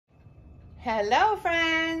Hello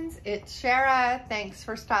friends, it's Shara. Thanks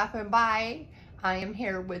for stopping by. I am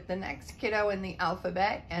here with the next kiddo in the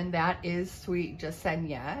alphabet, and that is sweet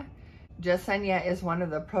JESSENIA. JESSENIA is one of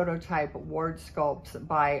the prototype ward sculpts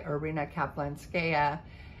by Irina Kaplanskaya,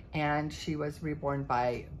 and she was reborn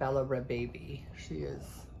by Bella Baby. She is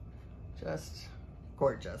just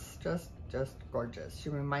gorgeous, just gorgeous. She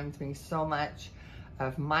reminds me so much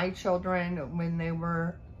of my children when they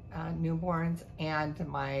were newborns and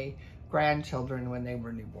my grandchildren when they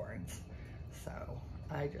were newborns. So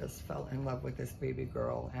I just fell in love with this baby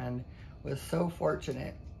girl and was so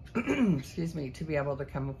fortunate, excuse me, to be able to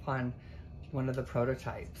come upon one of the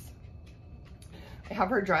prototypes. I have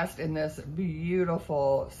her dressed in this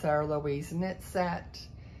beautiful Sarah Louise knit set.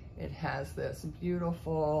 It has this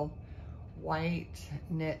beautiful white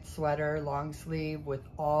knit sweater, long sleeve, with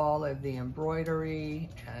all of the embroidery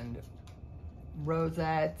and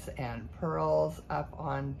rosettes and pearls up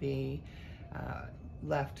on the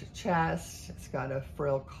left chest. It's got a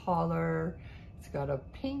frill collar. It's got a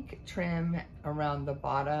pink trim around the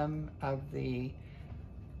bottom of the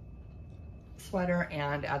sweater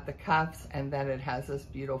and at the cuffs, and then it has this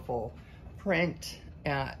beautiful print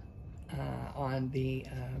on the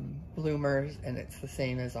bloomers, and it's the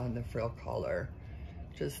same as on the frill collar.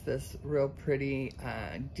 Just this real pretty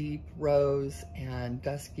deep rose and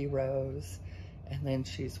dusky rose. And then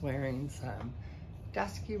she's wearing some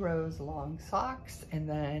dusky rose long socks. And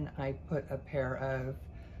then I put a pair of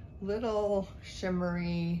little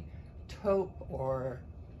shimmery taupe or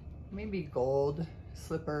maybe gold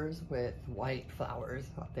slippers with white flowers.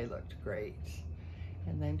 Thought they looked great.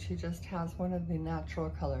 And then she just has one of the natural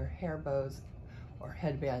color hair bows or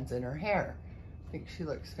headbands in her hair. I think she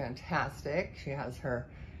looks fantastic. She has her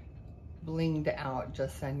blinged out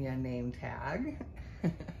JESSENIA name tag.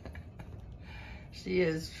 She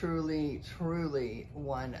is truly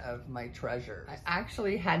one of my treasures. I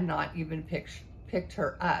actually had not even picked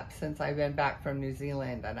her up since I've been back from New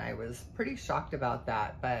Zealand, and I was pretty shocked about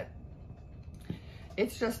that, but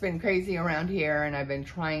it's just been crazy around here, and I've been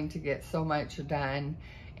trying to get so much done,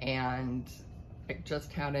 and I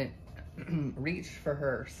just hadn't reached for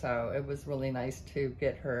her. So it was really nice to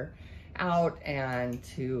get her out and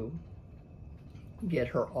to get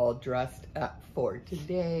her all dressed up for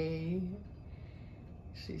today.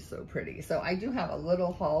 She's so pretty. So I do have a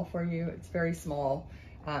little haul for you. It's very small.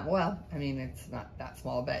 Well, I mean, it's not that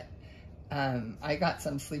small, but I got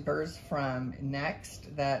some sleepers from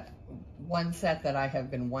Next, that one set that I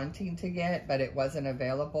have been wanting to get, but it wasn't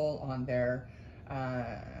available on their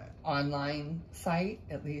online site,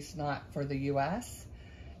 at least not for the US.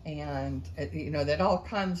 And you know, that all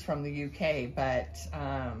comes from the UK, but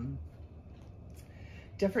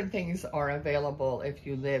different things are available if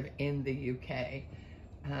you live in the UK.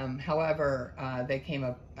 However, they came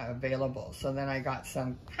up available. So then I got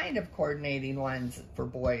some kind of coordinating ones for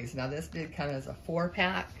boys. Now this did come as a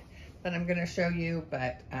 4-pack that I'm going to show you,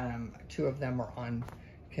 but 2 of them are on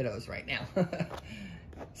kiddos right now.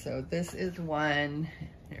 So this is one.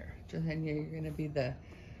 Here, JESSENIA, you're going to be the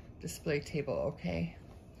display table, okay?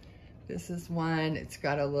 This is one. It's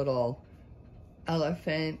got a little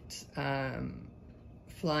elephant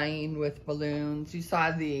flying with balloons. You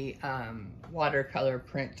saw the watercolor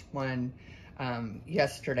print one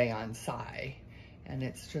yesterday on Sai, and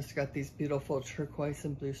it's just got these beautiful turquoise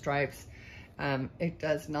and blue stripes. It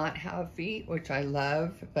does not have feet, which I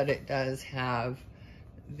love, but it does have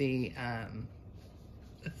the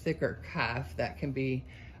thicker cuff that can be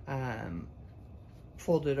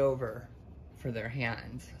folded over for their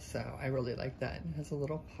hands. So I really like that. It has a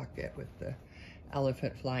little pocket with the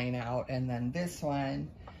elephant flying out. And then this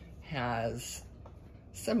one has,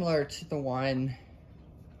 similar to the one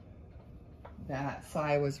that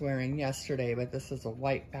Sai was wearing yesterday, but this is a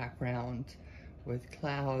white background with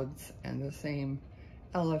clouds and the same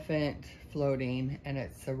elephant floating, and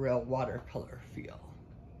it's a real watercolor feel.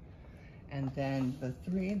 And then the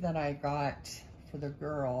 3 that I got for the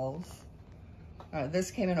girls,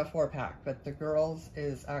 this came in a 4-pack, but the girls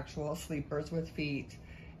is actual sleepers with feet,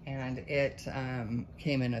 and it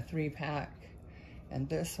came in a 3-pack. And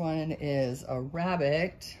this one is a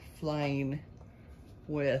rabbit flying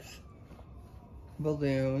with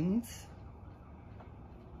balloons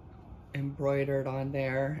embroidered on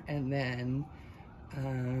there, and then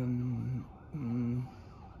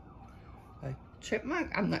a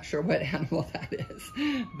chipmunk. I'm not sure what animal that is,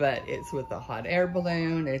 but it's with a hot air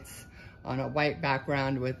balloon. It's on a white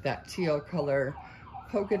background with that teal color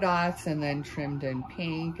polka dots, and then trimmed in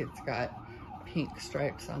pink. It's got pink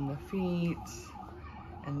stripes on the feet.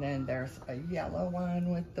 And then there's a yellow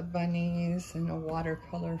one with the bunnies and a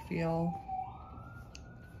watercolor feel.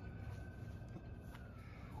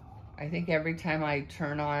 I think every time I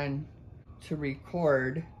turn on to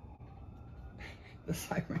record, the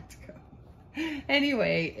sirens go.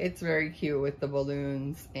 Anyway, it's very cute with the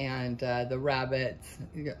balloons and the rabbits.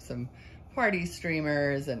 You got some party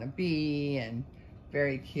streamers and a bee, and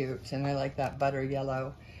very cute. And I like that butter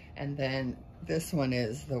yellow. And then this one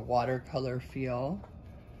is the watercolor feel.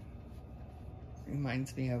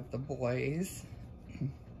 Reminds me of the boys.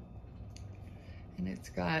 And it's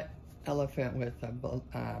got elephant with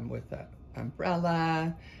a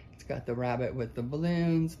umbrella. It's got the rabbit with the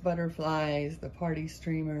balloons, butterflies, the party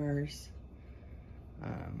streamers,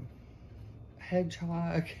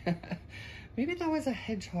 hedgehog. Maybe that was a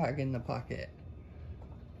hedgehog in the pocket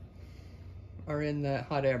or in the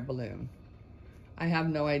hot air balloon. I have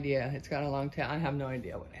no idea. It's got a long tail. I have no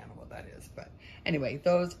idea what animal that is, but anyway,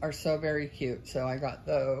 those are so very cute. So I got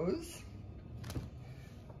those.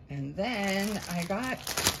 And then I got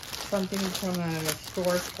something from a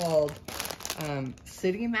store called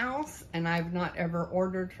City Mouse, and I've not ever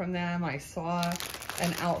ordered from them. I saw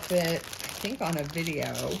an outfit, I think on a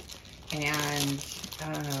video, and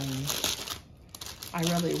I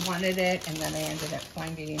really wanted it, and then I ended up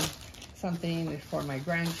finding something for my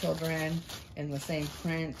grandchildren in the same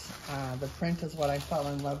print. The print is what I fell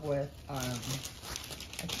in love with. I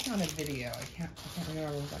think on a video. I can't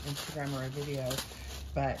remember if it was on Instagram or a video,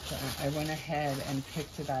 but I went ahead and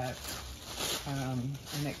picked it up.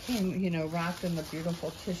 And it came, you know, wrapped in the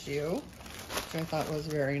beautiful tissue, which I thought was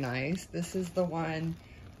very nice. This is the one,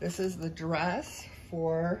 this is the dress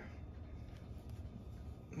for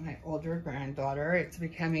my older granddaughter. It's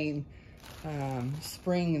becoming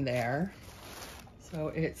spring there. So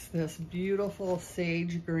it's this beautiful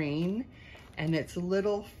sage green, and it's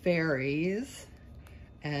little fairies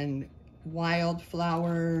and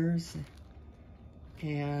wildflowers,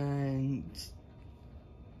 and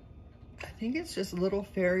I think it's just little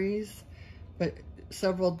fairies, but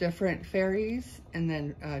several different fairies, and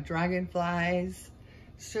then dragonflies.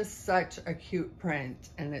 It's just such a cute print,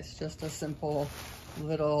 and it's just a simple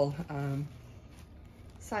little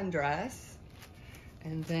sundress.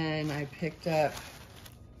 And then I picked up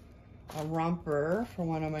a romper for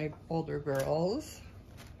one of my older girls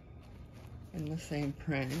in the same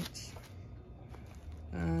print.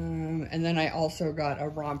 And then I also got a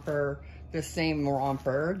romper, the same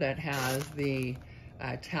romper that has the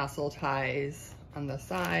tassel ties on the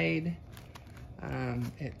side.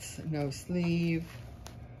 It's no sleeve,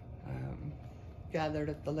 gathered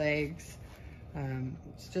at the legs.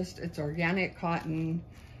 It's organic cotton,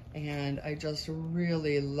 and I just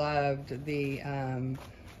really loved the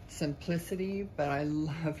simplicity, but I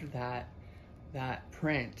loved that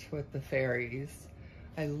print with the fairies.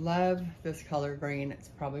 I love this color green. It's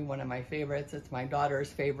probably one of my favorites. It's my daughter's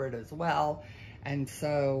favorite as well. And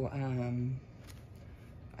so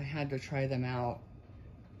I had to try them out.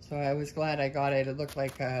 So I was glad I got it. It looked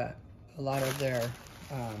like a lot of this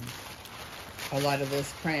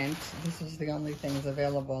print. This was the only things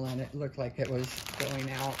available, and it looked like it was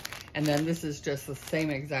going out. And then this is just the same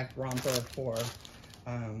exact romper for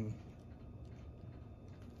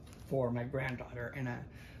my granddaughter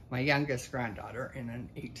my youngest granddaughter in an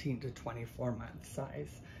 18 to 24 month size.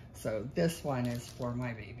 So this one is for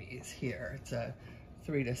my babies here. It's a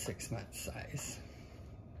 3 to 6 month size.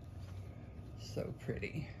 So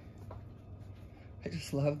pretty. I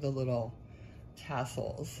just love the little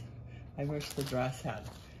tassels. I wish the dress had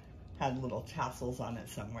little tassels on it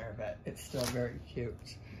somewhere, but it's still very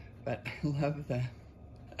cute. But I love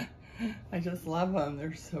I just love them.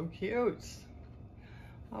 They're so cute.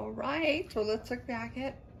 All right, well, let's look back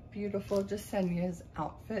at beautiful JESSENIA's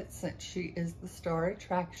outfit, since she is the store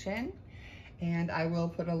attraction. And I will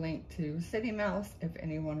put a link to City Mouse if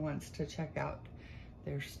anyone wants to check out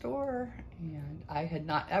their store. And I had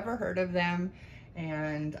not ever heard of them,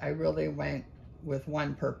 and I really went with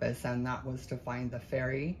one purpose, and that was to find the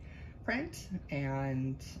fairy print,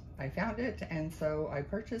 and I found it, and so I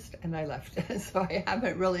purchased and I left. So I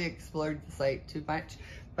haven't really explored the site too much,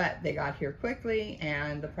 but they got here quickly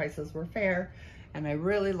and the prices were fair, and I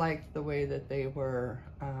really liked the way that they were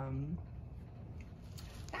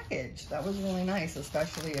packaged. That was really nice,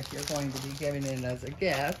 especially if you're going to be giving it as a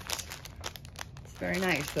gift. It's very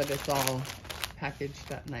nice that it's all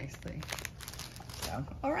packaged up nicely. So,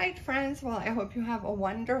 all right, friends, well, I hope you have a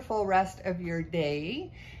wonderful rest of your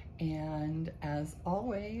day. And as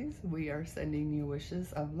always, we are sending you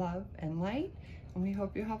wishes of love and light, and we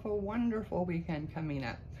hope you have a wonderful weekend coming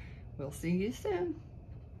up. We'll see you soon.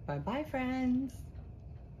 Bye-bye, friends.